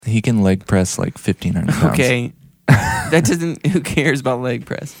He can leg press like 1,500 pounds. Okay. That doesn't. Who cares about leg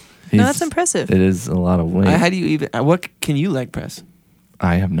press? No, that's impressive. It is a lot of weight. How do you even? What can you leg press?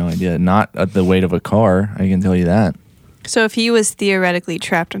 I have no idea. Not at the weight of a car. I can tell you that. So if he was theoretically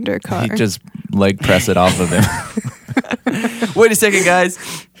trapped under a car, He'd just leg press it off of him. Wait a second, guys.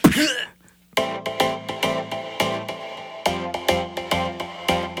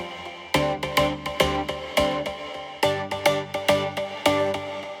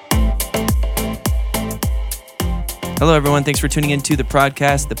 Hello, everyone. Thanks for tuning in to the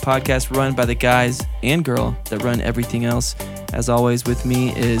podcast run by the guys and girl that run everything else. As always, with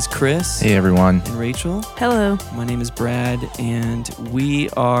me is Chris. Hey, everyone. And Rachel. Hello. My name is Brad, and we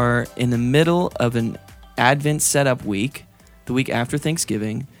are in the middle of an Advent setup week, the week after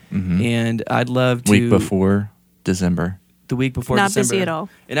Thanksgiving. Mm-hmm. And I'd love to... Week before December. The week before Not December. busy at all.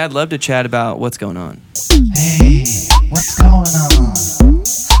 And I'd love to chat about what's going on. Hey, what's going on?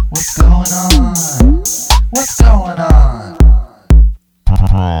 What's going on? What's going on?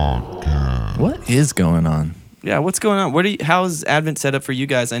 What is going on? Yeah, what's going on? How's Advent set up for you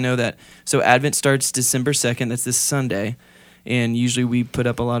guys? I know that. So Advent starts December 2nd. That's this Sunday. And usually we put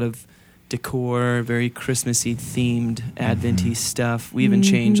up a lot of decor, very Christmassy themed Advent-y stuff. We even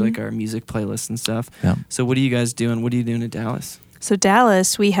change like our music playlists and stuff. Yep. So what are you guys doing? What are you doing in Dallas? So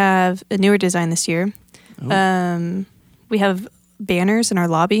Dallas, we have a newer design this year. Ooh. We have banners in our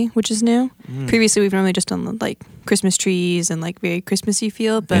lobby, which is new. Previously, we've normally just done like Christmas trees and like very Christmassy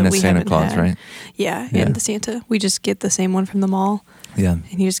feel, but And a we Santa haven't Claus, had, right? Yeah, Yeah. and the Santa. We just get the same one from the mall, Yeah. and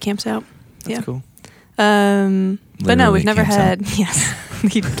he just camps out. That's cool. But no, Literally we've never camps had. Yes,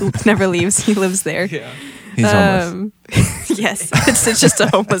 he never leaves. He lives there. Yeah. He's homeless. Yes, it's just a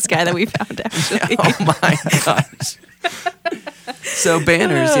homeless guy that we found actually. Oh my gosh. So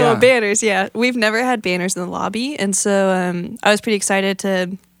banners, yeah. Banners, yeah. We've never had banners in the lobby, and so I was pretty excited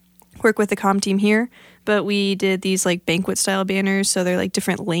to work with the comm team here. But we did these like banquet style banners, so they're like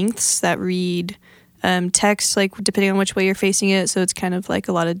different lengths that read text, like depending on which way you're facing it. So it's kind of like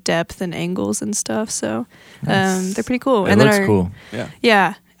a lot of depth and angles and stuff. So they're pretty cool. It and looks then cool.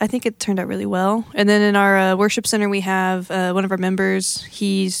 Yeah. I think it turned out really well. And then in our worship center, we have one of our members.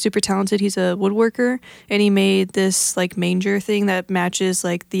 He's super talented. He's a woodworker, and he made this like manger thing that matches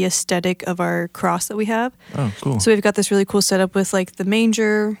like the aesthetic of our cross that we have. Oh, cool. So we've got this really cool setup with like the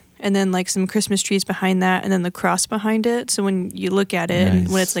manger, and then like some Christmas trees behind that, and then the cross behind it. So when you look at it and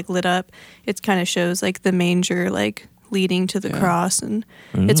when it's like lit up, it kind of shows like the manger like leading to the cross, and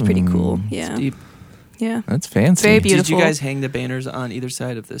it's pretty cool. Yeah. It's deep. Yeah. That's fancy. Very Did beautiful. you guys hang the banners on either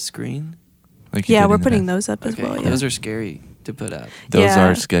side of the screen? Like you Yeah, did we're in the putting past. those up as well. Yeah. Those are scary to put up. Those Yeah.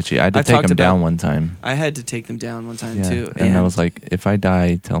 are sketchy. I had to I've take talked them down about- one time. I had to take them down one time Yeah. too. And I was like, if I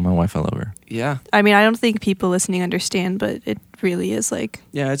die, tell my wife I love her. yeah. I mean, I don't think people listening understand, but it really is like.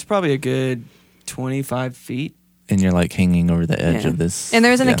 Yeah, it's probably a good 25 feet. And you're like hanging over the edge Yeah. of this. And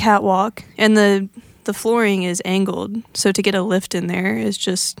there isn't yeah. a catwalk, and the flooring is angled, so to get a lift in there is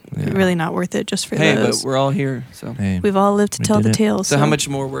just really not worth it just for Hey, those. but we're all here, so. Hey, We've all lived to We tell did the it. tale. So how much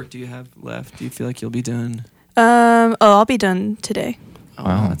more work do you have left? Do you feel like you'll be done? I'll be done today. Oh,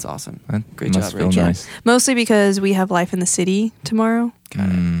 Wow. that's awesome. that Great must job, feel Rachel. nice. Mostly because we have Life in the City tomorrow.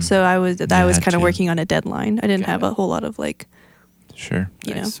 So I was You kind had of to. working on a deadline. I didn't Got have it. a whole lot of like, Sure.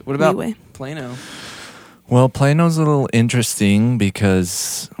 you Nice. know, What about leeway. Plano? Well, Plano's a little interesting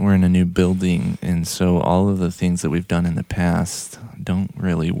because we're in a new building, and so all of the things that we've done in the past don't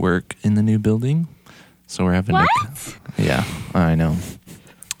really work in the new building. So we're having to. Yeah, I know.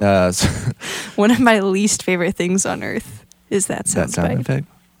 So One of my least favorite things on earth is that sound, that sound bite. effect.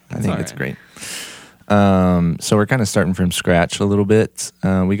 I think it's alright. great. So we're kind of starting from scratch a little bit.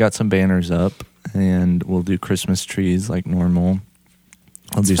 We got some banners up, and we'll do Christmas trees like normal.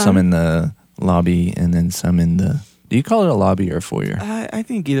 I'll do That's some fun. in the lobby and then some in the. Do you call it a lobby or a foyer? I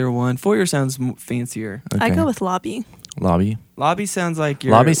think either one. Foyer sounds fancier. I Okay. go with lobby. Lobby. Lobby sounds like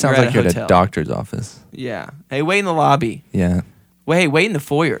you're Lobby sounds you're like at a you're at a hotel. doctor's office. Yeah. Hey, wait in the lobby. Yeah. Wait in the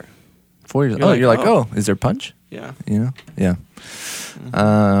foyer. Foyer. You're Oh, like, you're like, oh. oh, is there punch? Yeah. You know? Yeah.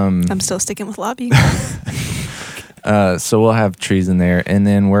 I'm still sticking with lobby. So we'll have trees in there, and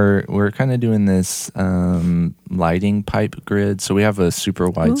then we're kind of doing this lighting pipe grid. So we have a super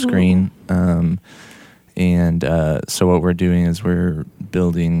wide Ooh. screen, and so what we're doing is we're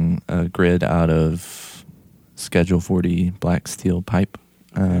building a grid out of Schedule 40 black steel pipe,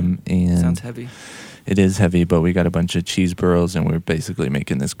 and Sounds heavy. it is heavy. But we got a bunch of cheese burrows, and we're basically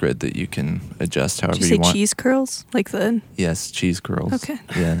making this grid that you can adjust however Did you say want. cheese curls? Like the. Yes, cheese curls. Okay.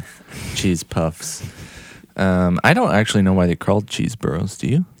 Yeah, cheese puffs. I don't actually know why they called cheese burrows. Do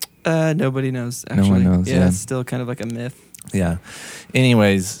you? Nobody knows. Actually. No one knows, yeah. It's still kind of like a myth. Yeah.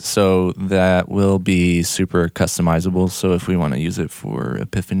 Anyways, so that will be super customizable. So if we want to use it for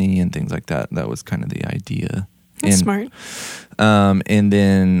Epiphany and things like that, that was kind of the idea. That's smart. And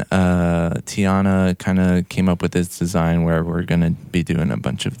then Tiana kind of came up with this design where we're going to be doing a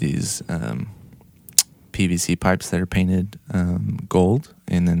bunch of these PVC pipes that are painted gold,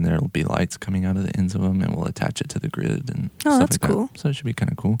 and then there'll be lights coming out of the ends of them, and we'll attach it to the grid and stuff that's like cool. that. So it should be kind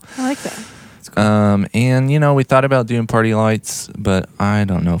of cool. I like that. And we thought about doing party lights, but I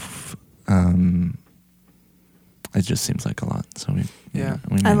don't know if it just seems like a lot. So we may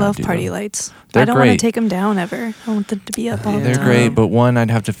I not love do party that. lights. They're I don't want great. to take them down ever. I want them to be up all the They're time. great, but one, I'd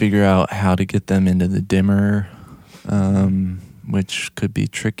have to figure out how to get them into the dimmer, which could be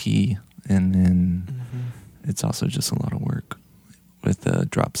tricky, and then it's also just a lot of work with the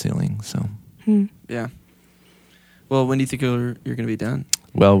drop ceiling. So, Yeah. Well, when do you think you're going to be done?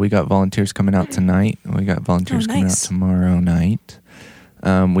 well, we got volunteers coming out tonight. We got volunteers coming out nice. tomorrow night.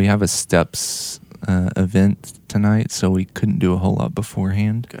 We have a steps event tonight, so we couldn't do a whole lot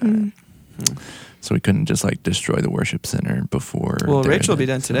beforehand. So we couldn't just like destroy the worship center before. Well, their Rachel will be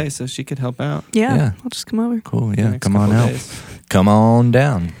event, done so- today, so she could help out. Yeah, I'll just come over. Cool. the Yeah, next come on couple out. days. Come on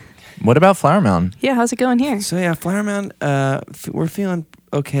down. What about Flower Mound? Yeah, how's it going here? So yeah, Flower Mound, we're feeling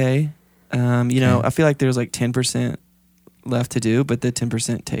okay. I feel like there's like 10% left to do, but the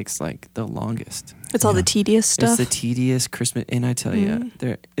 10% takes like the longest. It's all the Yeah. tedious stuff. It's the tedious Christmas, and I tell you,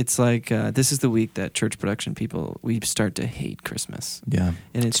 it's like this is the week that church production people we start to hate Christmas, Yeah.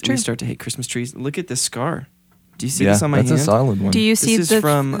 and It's we true. start to hate Christmas trees. Look at this scar. Do you see Yeah, this on my that's hand? a solid one. Do you see is the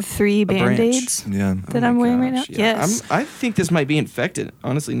from 3 a branch. Band-Aids Yeah. that Oh I'm my wearing right now? gosh, yeah. Yes. I think this might be infected.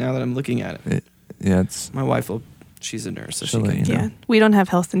 Honestly, now that I'm looking at it, Yeah, it's my wife she's a nurse, so she She'll let can. you know. Yeah. We don't have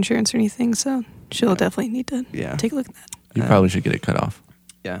health insurance or anything, so she'll Yeah. definitely need to Yeah. take a look at that. you probably should get it cut off.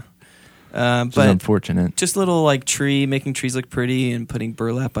 Yeah. Which is But unfortunate. just little like making trees look pretty and putting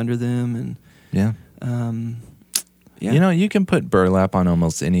burlap under them, and Yeah. yeah. You can put burlap on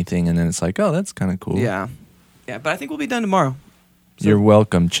almost anything, and then it's like, oh, that's kind of cool. Yeah. But I think we'll be done tomorrow. So- You're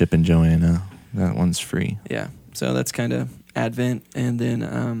welcome, Chip and Joanna. That one's free. Yeah. So that's kind of Advent, and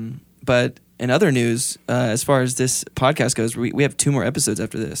then but in other news, as far as this podcast goes, we have 2 more episodes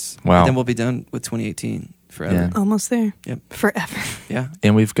after this. Wow. And then we'll be done with 2018 forever. Yeah. Almost there. Yep. Forever. Yeah.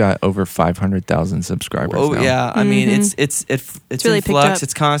 And we've got over 500,000 subscribers Oh now. yeah, I mean Mhm. it's really in picked flux. up.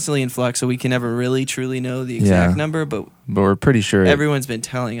 It's constantly in flux, so we can never really truly know the exact Yeah. number. But But we're pretty sure. everyone's been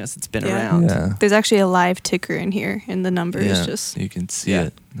telling us it's been Yeah. around. Yeah. There's actually a live ticker in here, and the number Yeah. is just You can see Yeah.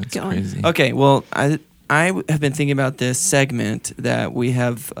 it. That's Going. crazy. Okay, well I have been thinking about this segment that we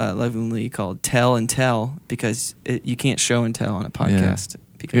have lovingly called "Tell and Tell" because you can't show and tell on a podcast. You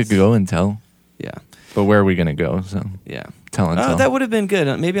Because could go and tell. yeah, But where are we going to go? So yeah. tell and Oh, tell. that would have been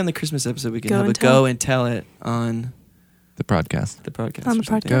good. Maybe on the Christmas episode we can Go have a and tell. go and tell it on the podcast. the podcast. on the or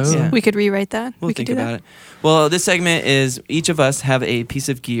something. podcast. Go. Yeah. We could rewrite that. We'll we could think do about that. it. Well, this segment is each of us have a piece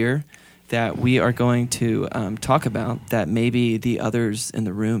of gear that we are going to talk about that maybe the others in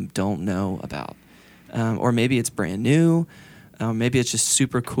the room don't know about. Or maybe it's brand new. Maybe it's just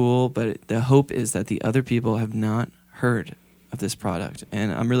super cool, but the hope is that the other people have not heard of this product.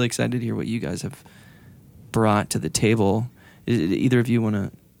 And I'm really excited to hear what you guys have brought to the table. Either of you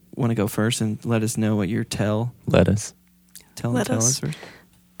want to go first and let us know what your tell Let us. Let us us. first?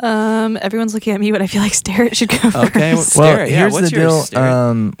 Everyone's looking at me, but I feel like Starrett should go Okay, first. well, Well, Starrett, yeah, here's what's the yours, deal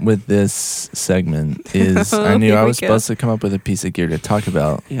Starrett? with this segment is I knew Here I we was go. supposed to come up with a piece of gear to talk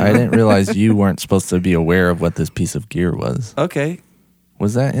about. Yeah. I didn't realize you weren't supposed to be aware of what this piece of gear was. Okay.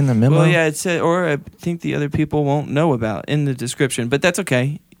 Was that in the memo? Well, yeah, it said, or I think the other people won't know about in the description, but that's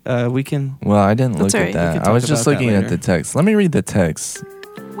okay. We can. Well, I didn't That's look all right. at We that. can I was talk just about that looking at later. the text. Let me read the text.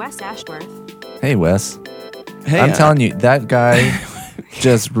 Wes Ashworth. Hey, Wes. Hey, I'm telling you, that guy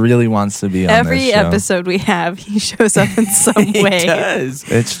just really wants to be on Every this show. episode we have, he shows up in some he way. does.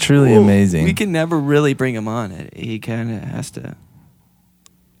 It's truly Well, amazing. We can never really bring him on. He kind of has to.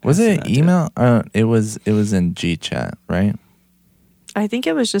 Was has it to an email? It was in GChat, right? I think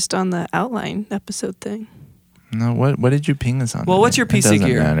it was just on the outline episode thing. No, what did you ping us on? Well, what's your piece of It doesn't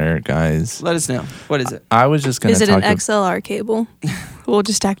gear? matter, guys. Let us know. What is it? I was just gonna Is it talk an XLR cable? We'll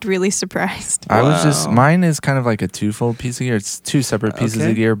just act really surprised. I was just Wow. mine is kind of like a twofold piece of gear. It's 2 separate pieces Okay.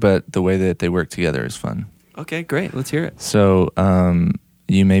 of gear, but the way that they work together is fun. Okay, great. Let's hear it. So,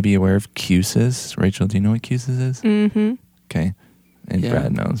 you may be aware of QSYS. Rachel, do you know what QSYS is? Mm-hmm. Okay. And Yeah.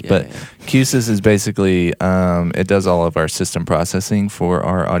 Brad knows. Yeah, but yeah. QSYS is basically, it does all of our system processing for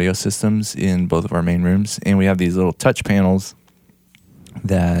our audio systems in both of our main rooms. And we have these little touch panels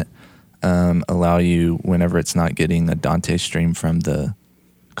that allow you, whenever it's not getting a Dante stream from the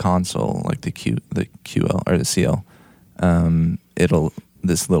console, like the QL or the CL,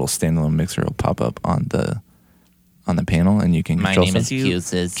 this little standalone mixer will pop up on the panel, and you can My control name is some-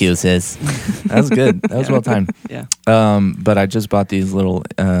 Qsis. That was good. That was well timed. Yeah. But I just bought these little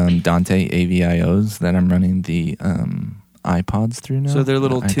Dante AVIOs that I'm running the iPods through now. So they're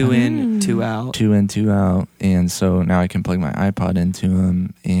little The iPod. 2 in, 2 out. 2 in, 2 out, and so now I can plug my iPod into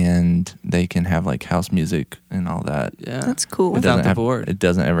them, and they can have like house music and all that. Yeah. That's cool. Without the have, board. It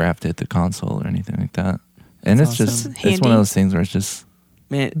doesn't ever have to hit the console or anything like that. And That's it's just awesome. it's one Handy. of those things where it's just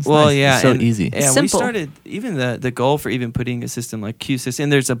Man, It's well, nice. yeah, It's so and- easy. Yeah, we Simple. started even the goal for even putting a system like QSys, and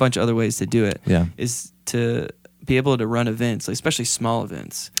there's a bunch of other ways to do it, yeah. is to be able to run events, like especially small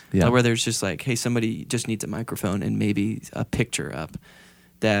events, Yeah. where there's just like, hey, somebody just needs a microphone and maybe a picture up.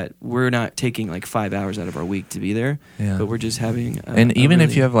 That we're not taking like 5 hours out of our week to be there, Yeah. but we're just having. And even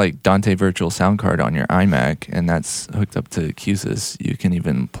if you have like Dante Virtual Sound Card on your iMac and that's hooked up to QSys, you can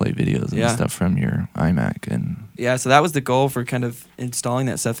even play videos and Yeah. stuff from your iMac. And Yeah, so that was the goal for kind of installing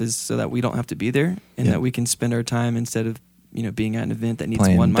that stuff, is so that we don't have to be there and Yeah. that we can spend our time, instead of being at an event that needs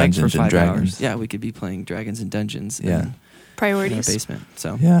Playing one mic for Dungeons and 5 Dragons. hours. Yeah, we could be playing Dragons and Dungeons. Yeah. in our Priorities. basement.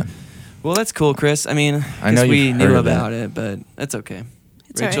 So yeah, well, that's cool, Chris. I mean, I know 'cause we you've knew heard of about it, but that's okay.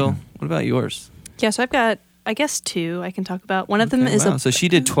 It's all right. Rachel, what about yours? Yeah, so I've got, I guess, 2 I can talk about. One of them Okay, is wow. So she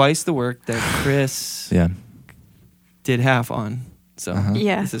did twice the work that Chris yeah. did half on. So Uh-huh.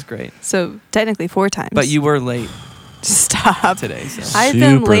 Yeah. this is great. So technically 4 times. But you were late Stop. today, so I've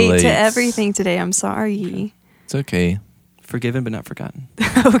been Super late late. to everything today. I'm sorry. It's okay. forgiven but not forgotten.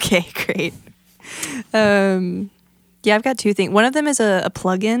 Okay, great. Yeah, I've got 2 things. One of them is a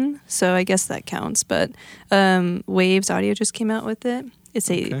plugin, so I guess that counts. But Waves Audio just came out with it. It's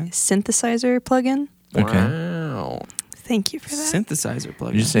a Okay. synthesizer plugin. Okay. Wow. Thank you for that. Synthesizer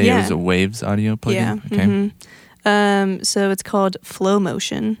plugin. Did you say it was Yeah. a Waves audio plugin? Yeah. Okay. So it's called Flow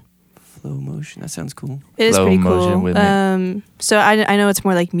Motion. Flow motion. That sounds cool. It is Flow pretty motion cool. with it. So I know it's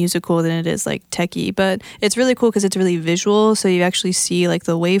more like musical than it is like techie, but it's really cool because it's really visual. So you actually see like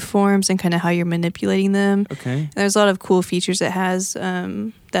the waveforms and kind of how you're manipulating them. Okay. And there's a lot of cool features it has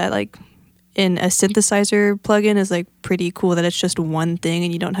that like in a synthesizer plugin is like pretty cool that it's just one thing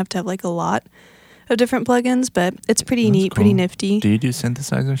and you don't have to have like a lot of different plugins, but it's pretty That's neat, pretty cool. nifty. Do you do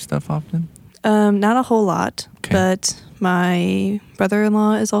synthesizer stuff often? Not a whole lot, Okay. but my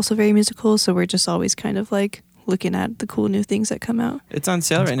brother-in-law is also very musical, so we're just always kind of like looking at the cool new things that come out. It's on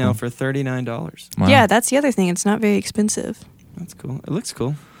sale That's right now cool. for $39. Wow. Yeah, that's the other thing. It's not very expensive, That's cool. It looks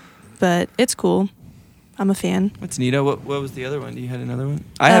cool. but it's cool. I'm a fan. What's neato? What was the other one? You had another one?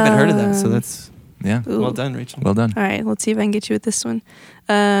 I haven't heard of that, so that's Yeah. Ooh. well done, Rachel. Well done. All right, let's see if I can get you with this one.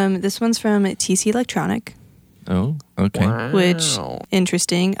 This one's from TC Electronic. Oh, okay. Which-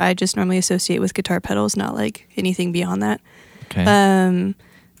 Interesting. I just normally associate with guitar pedals, not like anything beyond that. Okay.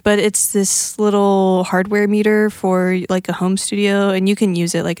 But it's this little hardware meter for like a home studio, and you can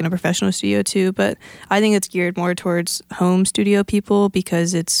use it like in a professional studio too. But I think it's geared more towards home studio people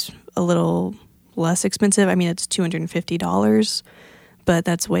because it's a little less expensive. I mean, it's $250, but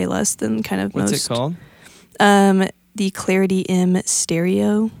that's way less than kind of What's most. it called? The Clarity M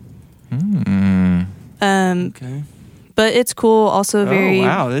Stereo. Hmm. Okay. But it's cool. Also very. Oh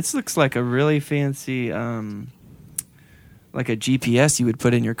wow, this looks like a really fancy, like a GPS you would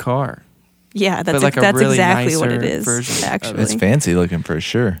put in your car. Yeah, that's like a that's really exactly what it nicer is. version of it. Actually, It's fancy looking for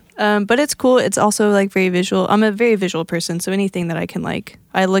sure. but it's cool. It's also like very visual. I'm a very visual person, so anything that I can like,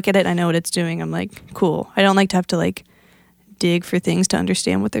 I look at it, I know what it's doing. I'm like, cool. I don't like to have to like dig for things to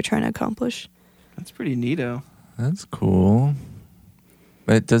understand what they're trying to accomplish. That's pretty neato. That's cool.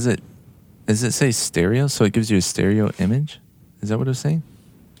 But does it say stereo? So it gives you a stereo image? Is that what it's saying?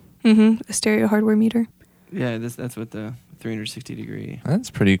 A stereo hardware meter. Yeah, that's what the 360 degree. That's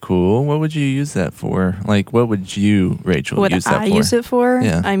pretty cool. What would you use that for? Like, what would you, Rachel, What use that I for? use it for?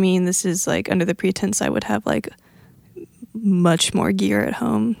 Yeah. I mean, this is like under the pretense I would have like much more gear at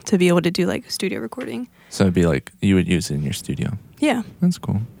home to be able to do like studio recording. So it'd be like you would use it in your studio. Yeah. That's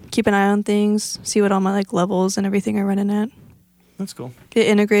cool. Keep an eye on things, see what all my like levels and everything are running at. That's cool. It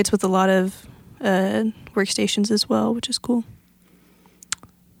integrates with a lot of workstations as well, which is cool.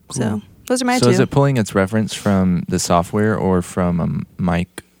 So those are my So two. is it pulling its reference from the software or from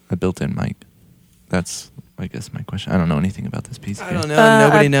a built-in mic? That's, I guess, my question. I don't know anything about this piece. I don't know.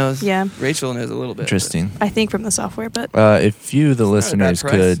 Nobody knows. Yeah, Rachel knows a little bit. Interesting. I think from the software, but If you, the not a bad listeners,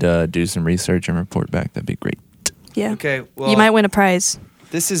 price. could do some research and report back, that'd be great. yeah, but- Okay. Well, you might win a prize.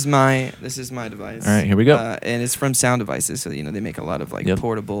 This is my device. All right, here we go. And it's from Sound Devices, so they make a lot of like Yep.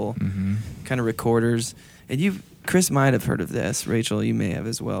 portable Mm-hmm. kind of recorders. And Chris might have heard of this. Rachel, you may have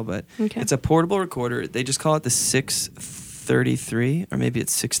as well. But Okay. it's a portable recorder. They just call it the 633, or maybe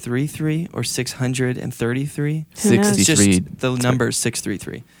it's 633 or 633. Who knows? It's 63. just the number is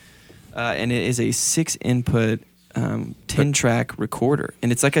 633. And it is a 6-input 10-track recorder.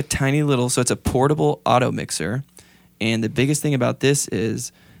 And it's like a tiny little, so it's a portable auto mixer. And the biggest thing about this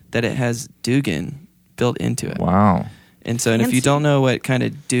is that it has Dugan built into it. Wow. And so, and if you Fancy. don't know what kind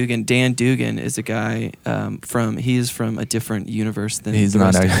of Dugan, Dan Dugan is a guy he's from a different universe than He's the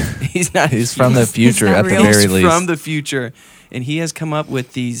not rest actually- of, he's not. He's from the future not at the real. very He's least. from the future, and he has come up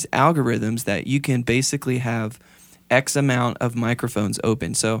with these algorithms that you can basically have X amount of microphones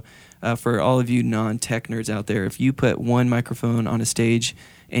open. So, for all of you non-tech nerds out there, if you put one microphone on a stage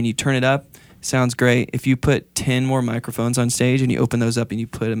and you turn it up, sounds great. If you put 10 more microphones on stage and you open those up and you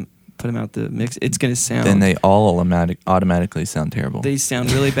put them out the mix, it's going to sound. Then they all automatically sound terrible. They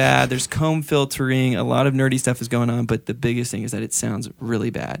sound really bad. There's comb filtering. A lot of nerdy stuff is going on, but the biggest thing is that it sounds really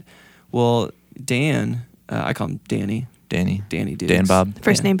bad. Well, Dan, I call him Danny Danny. Dukes. Dan Bob.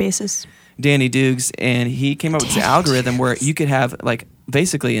 First Yeah. name basis. Danny Dukes, and he came up with this algorithm where you could have like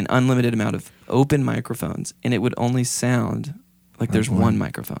basically an unlimited amount of open microphones, and it would only sound like there's Like one. one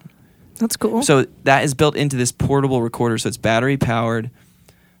microphone. That's cool. So that is built into this portable recorder. So it's battery powered.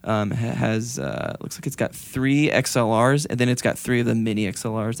 Has looks like it's got 3 XLRs, and then it's got 3 of the mini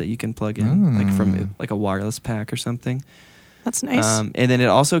XLRs that you can plug in, like from like a wireless pack or something. That's nice. And then it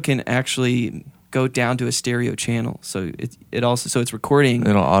also can actually go down to a stereo channel. So it also so it's recording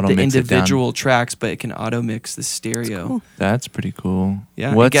It'll auto the mix it down. individual tracks, but it can auto mix the stereo. cool. That's pretty cool. Yeah.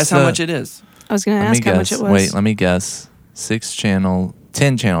 And What's guess how the- much it is? I was going to Let me ask how much guess. it was. Wait, let me guess.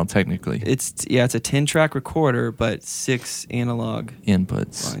 10 channel technically. It's a 10-track recorder, but 6 analog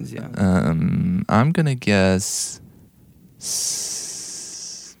Inputs. lines. Yeah. I'm gonna guess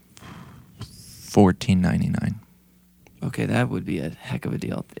 $14.99. Okay, that would be a heck of a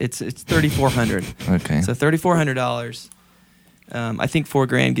deal. It's $3,400. Okay. So $3,400. I think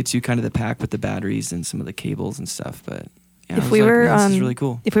 $4,000 gets you kind of the pack with the batteries and some of the cables and stuff. But yeah, I If was we like, were man, this on, is really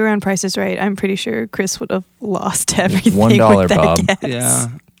cool. If we were on Price is Right, I'm pretty sure Chris would have lost everything. $1, with that Bob. guess.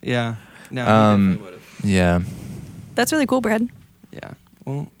 Yeah. No, he Um, definitely would've. Yeah. That's really cool, Brad. Yeah.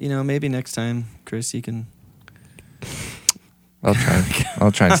 Well, maybe next time, Chris, you can.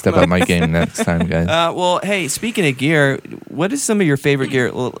 I'll try and step up my game next time, guys. Well, hey, speaking of gear, what is some of your favorite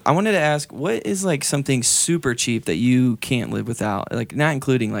gear? Well, I wanted to ask, what is like something super cheap that you can't live without? Like, not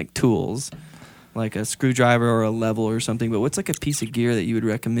including like tools, like a screwdriver or a level or something, but what's like a piece of gear that you would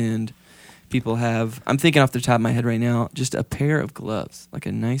recommend people have? I'm thinking off the top of my head right now, just a pair of gloves, like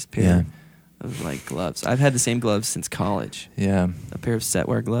a nice pair Yeah. of like gloves. I've had the same gloves since college, Yeah. a pair of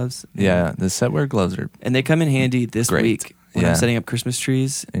setwear gloves. Yeah. The setwear gloves are, And they come in handy this Great. week when Yeah. I'm setting up Christmas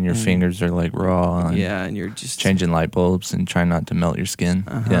trees. and your fingers are like raw. And Yeah, and you're just changing light bulbs and trying not to melt your skin.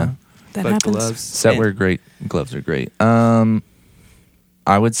 Uh-huh. Yeah. That But happens. gloves. Setwear great. Gloves are great.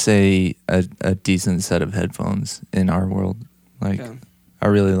 I would say a decent set of headphones in our world. Like, Okay. I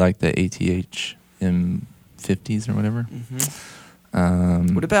really like the ATH M50s or whatever.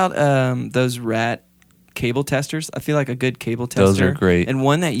 What about those rat cable testers? I feel like a good cable tester. Those are great. And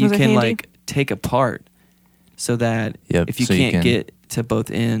one that you Those are can handy. like take apart so that Yep, if you so you can't can- get to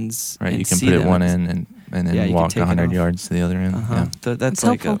both ends, Right, and you can see put it them, one it's- end and then Yeah, you can walk take it 100 off. yards to the other end. Uh-huh. Yeah. That's That's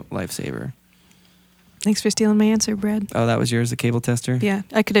like helpful. a lifesaver. Thanks for stealing my answer, Brad. Oh, that was yours, the cable tester? Yeah,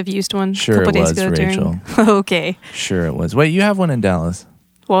 I could have used one Sure a couple it days was, ago Rachel. during. Okay. Sure it was. Wait, you have one in Dallas.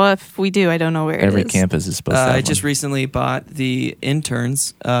 Well, if we do, I don't know where Every it is. campus is supposed to have I just one. recently bought the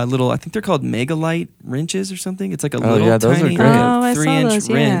interns little. I think they're called Megalite wrenches or something. It's like a Oh, little yeah, those are tiny great. Oh, I saw 3-inch those,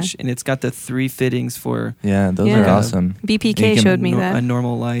 yeah. wrench, and it's got the 3 fittings for Yeah, those Yeah. are awesome. BPK You can showed me a that.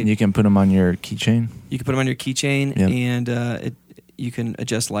 normal light. You can put them on your keychain. You can put them on your keychain, Yep. and you can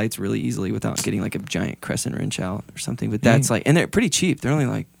adjust lights really easily without getting like a giant crescent wrench out or something. But that's like, and they're pretty cheap. They're only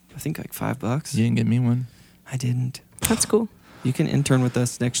like, I think like $5. You didn't get me one I didn't. That's cool. You can intern with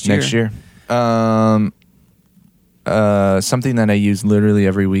us next year. next year. Something that I use literally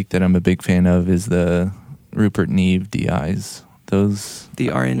every week that I'm a big fan of is the Rupert Neve DIs. Those The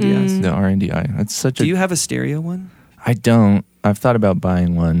RNDS. the RNDI. That's such Do a. you have a stereo one? I don't. I've thought about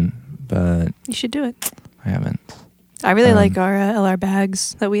buying one, but You should do it. I haven't. I really Um, like our LR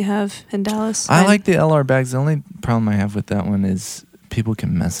bags that we have in Dallas. I like the LR bags. The only problem I have with that one is people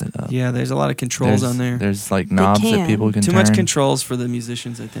can mess it up. Yeah, there's a lot of controls There's- on there. There's like knobs that can. people can Too turn. much controls for the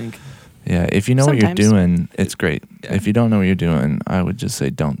musicians, I think. Yeah, if you know what Sometimes. you're doing, it's great. Yeah. If you don't know what you're doing, I would just say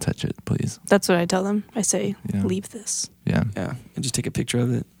don't touch it, please. That's what I tell them. I say, Yeah. leave this. Yeah. Yeah, and just take a picture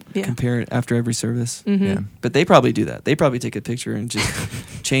of it. Yeah. Compare it after every service. Mm-hmm. Yeah. But they probably do that. They probably take a picture and just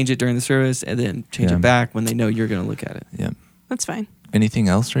change it during the service, and then change Yeah. it back when they know you're going to look at it. Yeah. That's fine. Anything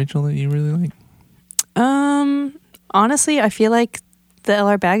else, Rachel, that you really like? Honestly, I feel like the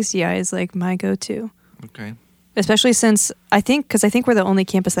LR Bags DI is like my go-to, Okay. especially since I think we're the only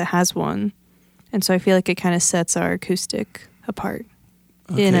campus that has one, and so I feel like it kind of sets our acoustic apart.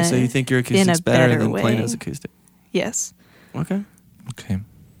 Okay, so you think your acoustic's better than way. Plano's acoustic? Yes. Okay. Okay.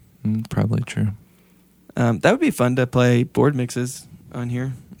 Probably true. That would be fun to play board mixes on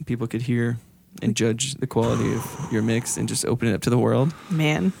here. People could hear and judge the quality of your mix and just open it up to the world.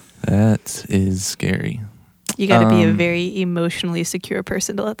 Man, That is scary. you got to be a Um, very emotionally secure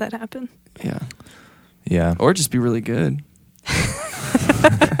person to let that happen. Yeah. Yeah. Or just be really good.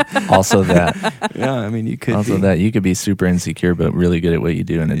 Also that. Yeah, I mean, you could Also be. that you could be super insecure but really good at what you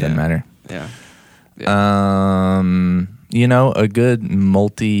do and it doesn't Yeah. matter. Yeah. A good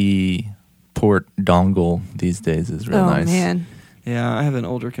multi-port dongle these days is real nice. Man. Yeah, I have an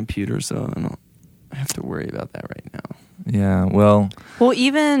older computer, so I don't have to worry about that right now. Yeah. Well, Well,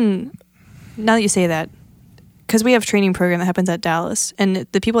 even now that you say that, because we have a training program that happens at Dallas, and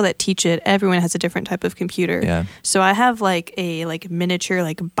the people that teach it, everyone has a different type of computer. yeah. So I have like a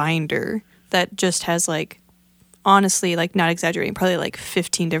miniature binder that just has honestly, not exaggerating, probably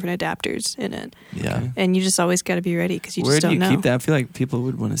 15 different adapters in it. Yeah. Okay. And you just always got to be ready because you Where just do don't you know. keep that? I feel like people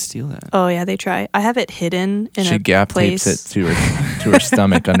would want to steal that. Oh yeah, they try. I have it hidden in She a gap place. tapes it to her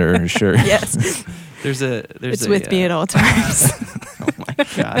stomach under her shirt. Yes, There's it's with me at all times. Oh my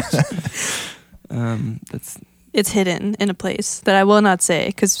gosh. That's It's hidden in a place that I will not say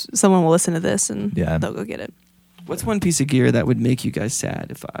because someone will listen to this and Yeah. they'll go get it. what's one piece of gear that would make you guys sad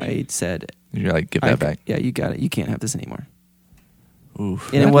if I said, You're like, give that back. Yeah, you got it. You can't have this anymore.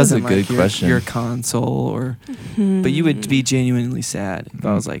 Oof. And that it wasn't a good like question. your console or, but you would be genuinely sad if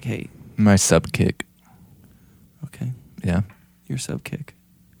I was like, hey, My sub kick. okay, Yeah. your sub kick,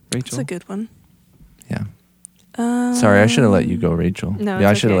 It's Rachel. a good one. Yeah. Sorry, I should have let you go, Rachel. No, yeah,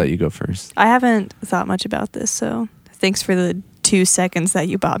 I it's should have okay. let you go first. I haven't thought much about this, so thanks for the 2 seconds that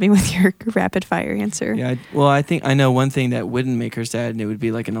you bought me with your rapid fire answer. Yeah, I think I know one thing that wouldn't make her sad, and it would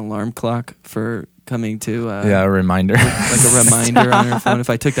be like an alarm clock for coming to Yeah, a reminder. like a reminder on her phone. If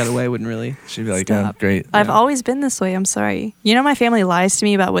I took that away, it wouldn't really. She'd be like, Stop. oh, great. I've Yeah. always been this way. I'm sorry. You know, my family lies to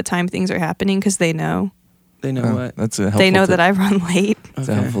me about what time things are happening because they know. They know Oh, what. That's a helpful They know tip. that I run late. That's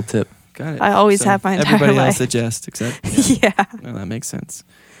a helpful tip. Got it. I always have my entire everybody life. else adjust except. Yeah. Well, that makes sense.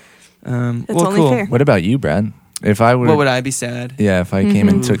 It's well, only cool. fair. What about you, Brad? If I were, What would I be sad? yeah, if I came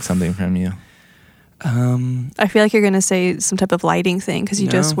and Mhm. took something from you, I feel like you're going to say some type of lighting thing because you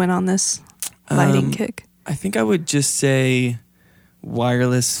just No. went on this lighting Um, kick. I think I would just say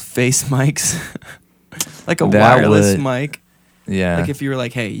wireless face mics, like a That wireless would- mic. yeah, Like if you were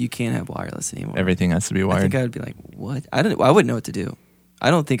like, "Hey, you can't have wireless anymore." everything has to be I wired. think I would be like, "What?" I wouldn't know what to do. I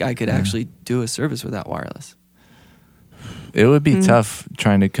don't think I could Yeah. actually do a service without wireless. It would be Mm. tough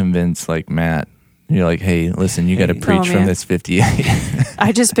trying to convince like Matt. You're like, hey, listen, you got to Hey. preach Oh, from man. this 58.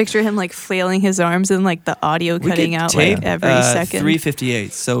 I just picture him flailing his arms and the audio We cutting could out tape every second.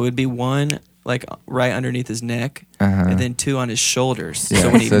 358s, so it would be one right underneath his neck, Uh-huh. and then two on his shoulders. Yeah, So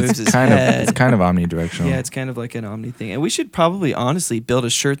when he so moves it's his kind head, of it's kind of omnidirectional. yeah, it's kind of like an omni thing. And we should probably honestly build a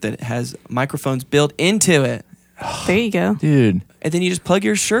shirt that has microphones built into it, There you go. dude. and then you just plug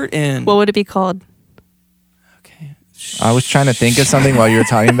your shirt in. What would it be called? Okay. I was trying to think of something while you were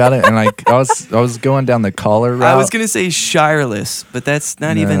talking about it, and I was going down the collar route. I was gonna say Shireless, but that's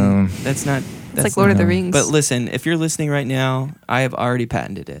not No. even. That's not. It's That's like Lord of the no. Rings. But listen, if you're listening right now, I have already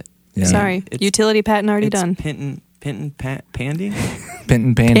patented it. Yeah. Sorry. It's- Utility patent already it's done. Pandy? Pinton Pandy.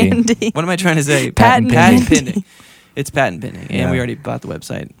 Pandy. What am I trying to say? Patent Patent pending. pending. It's patent pending, and Yeah. we already bought the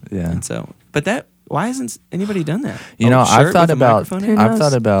website. Yeah. And so, but that why hasn't anybody done that? You A know, shirt I've thought with a about microphone in Who it? I've knows?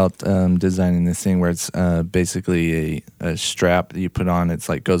 thought about designing this thing where it's basically a strap that you put on. It's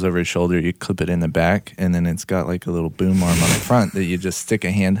like goes over your shoulder. You clip it in the back, and then it's got like a little boom arm on the front that you just stick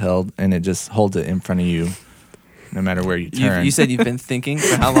a handheld, and it just holds it in front of you, no matter where you turn. You said you've been thinking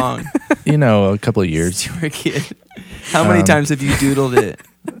for how long? You know, a couple of Since years, you were a kid. How many Um, times have you doodled it?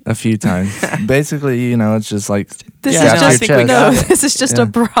 a few times. Basically, you know, it's just like This Yeah, is no, I just think we got it. this is just Yeah. a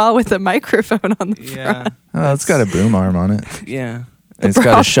bra with a microphone on the Yeah, front. oh, it's got a boom arm on it. yeah, And it's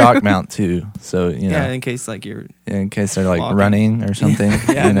got a shock mount too, so you know, yeah. In case like you're. in case they're like Walking. running or something.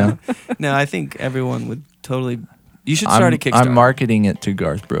 Yeah, you know, No, I think everyone would totally. You should start a Kickstarter. I'm marketing it to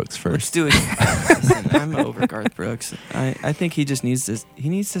Garth Brooks Let's first. do it. Listen, I'm over Garth Brooks. I think he just needs to. He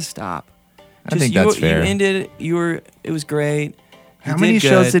needs to stop. I think that's fair. You ended. It was great. How many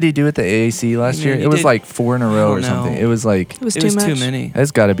shows did he do at the AAC last Man, year? he It was did- like 4 in a row Oh, or something. no. It was like It was It too was much. too many.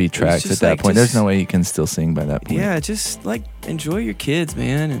 it's got to be tracked at just that like, point. There's just- no way he can still sing by that point. Yeah, just like enjoy your kids,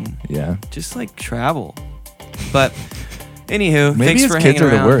 man, and Yeah. just like travel. But anywho, Maybe thanks his for kids hanging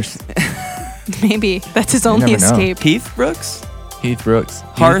are around. the worst. Maybe that's his only never know. escape. Heath Brooks? Heath Brooks.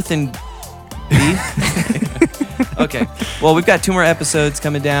 Hearth and Beef? Okay. Well, we've got 2 more episodes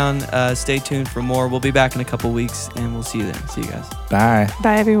coming down. Stay tuned for more. We'll be back in a couple weeks, and we'll see you then. See you guys. Bye.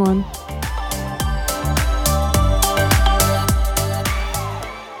 Bye, everyone.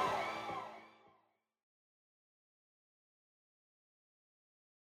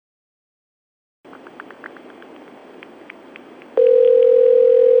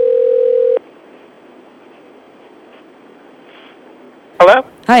 Hello?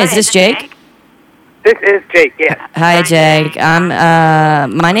 Hi, is this Jake? This is Jake, yeah. Hi, Jake.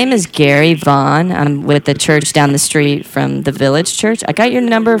 My name is Gary Vaughn. I'm with the church down the street from the Village Church. I got your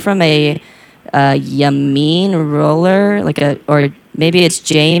number from a Yamin Roller, or maybe it's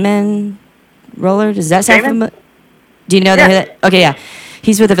Jamin Roller. Does that sound Jamin? familiar? Do you know that? Okay, yeah.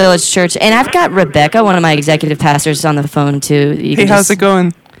 He's with the Village Church, and I've got Rebecca, one of my executive pastors, on the phone too. Hey, how's it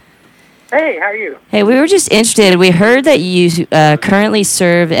going? Hey, how are you? Hey, we were just interested. We heard that you currently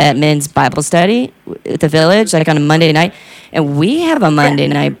serve at men's Bible study at the Village, like on a Monday night. And we have a Monday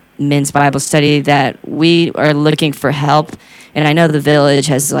night men's Bible study that we are looking for help. And I know the Village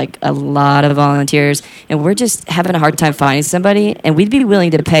has like a lot of volunteers. And we're just having a hard time finding somebody. And we'd be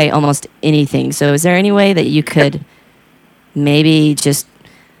willing to pay almost anything. So is there any way that you could maybe just,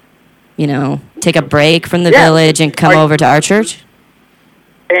 take a break from the Village and come over to our church?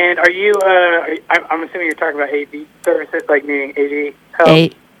 And are you, I'm assuming you're talking about AV services, like needing AV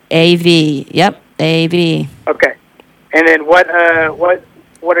help? AV. Yep, AV. Okay. And then what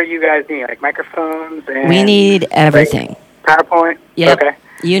are you guys needing? Like microphones and We need everything. PowerPoint? Yep. Okay.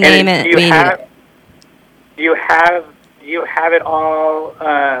 You name it, we need it. Do you have it all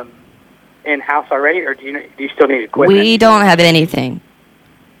in house already, or do you still need equipment? We don't have anything.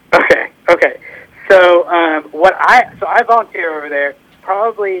 Okay. So I volunteer over there.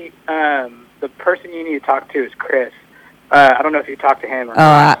 Probably the person you need to talk to is Chris. I don't know if you talked to him or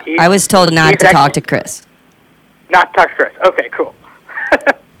not. I was told not to talk to Chris. Not to talk to Chris. Okay, cool.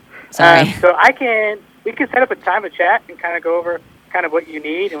 Sorry. So we can set up a time to chat and kind of go over kind of what you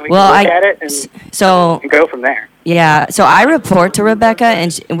need, and we can look at it and go from there. Yeah, so I report to Rebecca,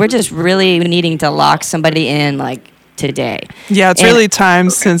 and we're just really needing to lock somebody in like today. Yeah, it's really time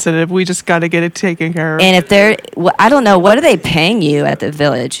sensitive. We just got to get it taken care of. And if I don't know, what are they paying you at the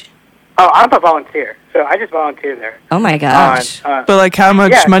Village? Oh, I'm a volunteer, so I just volunteer there. Oh my gosh! But like, how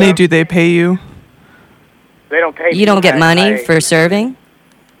much money do they pay you? They don't pay. You don't get money for serving?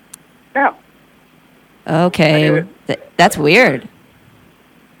 No. Okay, that's weird.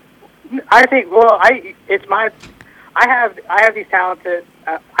 I think. Well, I have these talented.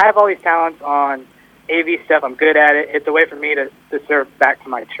 I have all these talents on AV stuff. I'm good at it. It's a way for me to serve back to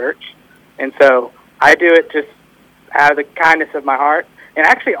my church, and so I do it just out of the kindness of my heart. And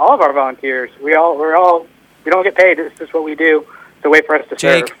actually, all of our volunteers, we don't get paid. This is what we do. It's a way for us to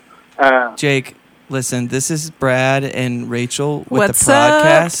serve. Jake, listen, this is Brad and Rachel with What's the up?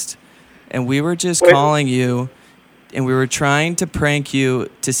 podcast, and we were just calling you, and we were trying to prank you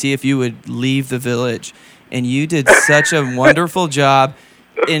to see if you would leave the Village, and you did such a wonderful job.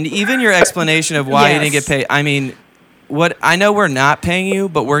 And even your explanation of why you didn't get paid. I mean, I know we're not paying you,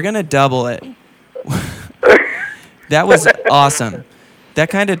 but we're going to double it. That was awesome. That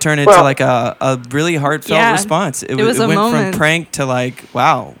kind of turned into like a really heartfelt response. It was a went moment. from prank to like,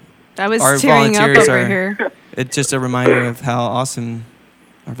 wow. I was Our tearing up volunteers over are- here. It's just a reminder of how awesome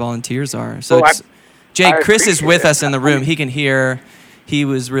our volunteers are. So, Well, Jake, I Chris is appreciate with that. us in the room. He can hear. He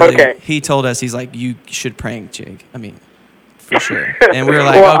was really. Okay. He told us, he's like, you should prank Jake. I mean, for sure. And we were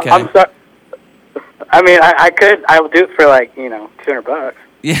like, well, okay. I'm sorry. I mean, I will do it for like $200.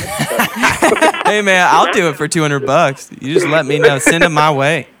 Yeah. Hey man, I'll do it for $200. You just let me know. Send them my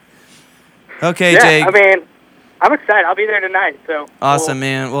way. Okay, Jake. I mean, I'm excited. I'll be there tonight. So Awesome,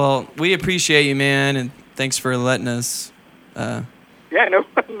 man. Well, we appreciate you, man, and thanks for letting us. Yeah, no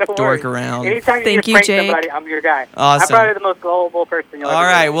Dork worries. around. Anytime you Thank need to you, prank Jake. somebody, I'm your guy. Awesome. I'm probably the most gullible person you'll All ever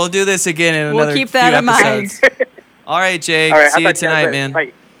right, meet. we'll do this again in We'll another keep that few in mind. episodes. All right, Jake. All right, See I'll you talk to tonight, later. man.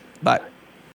 Bye. Bye.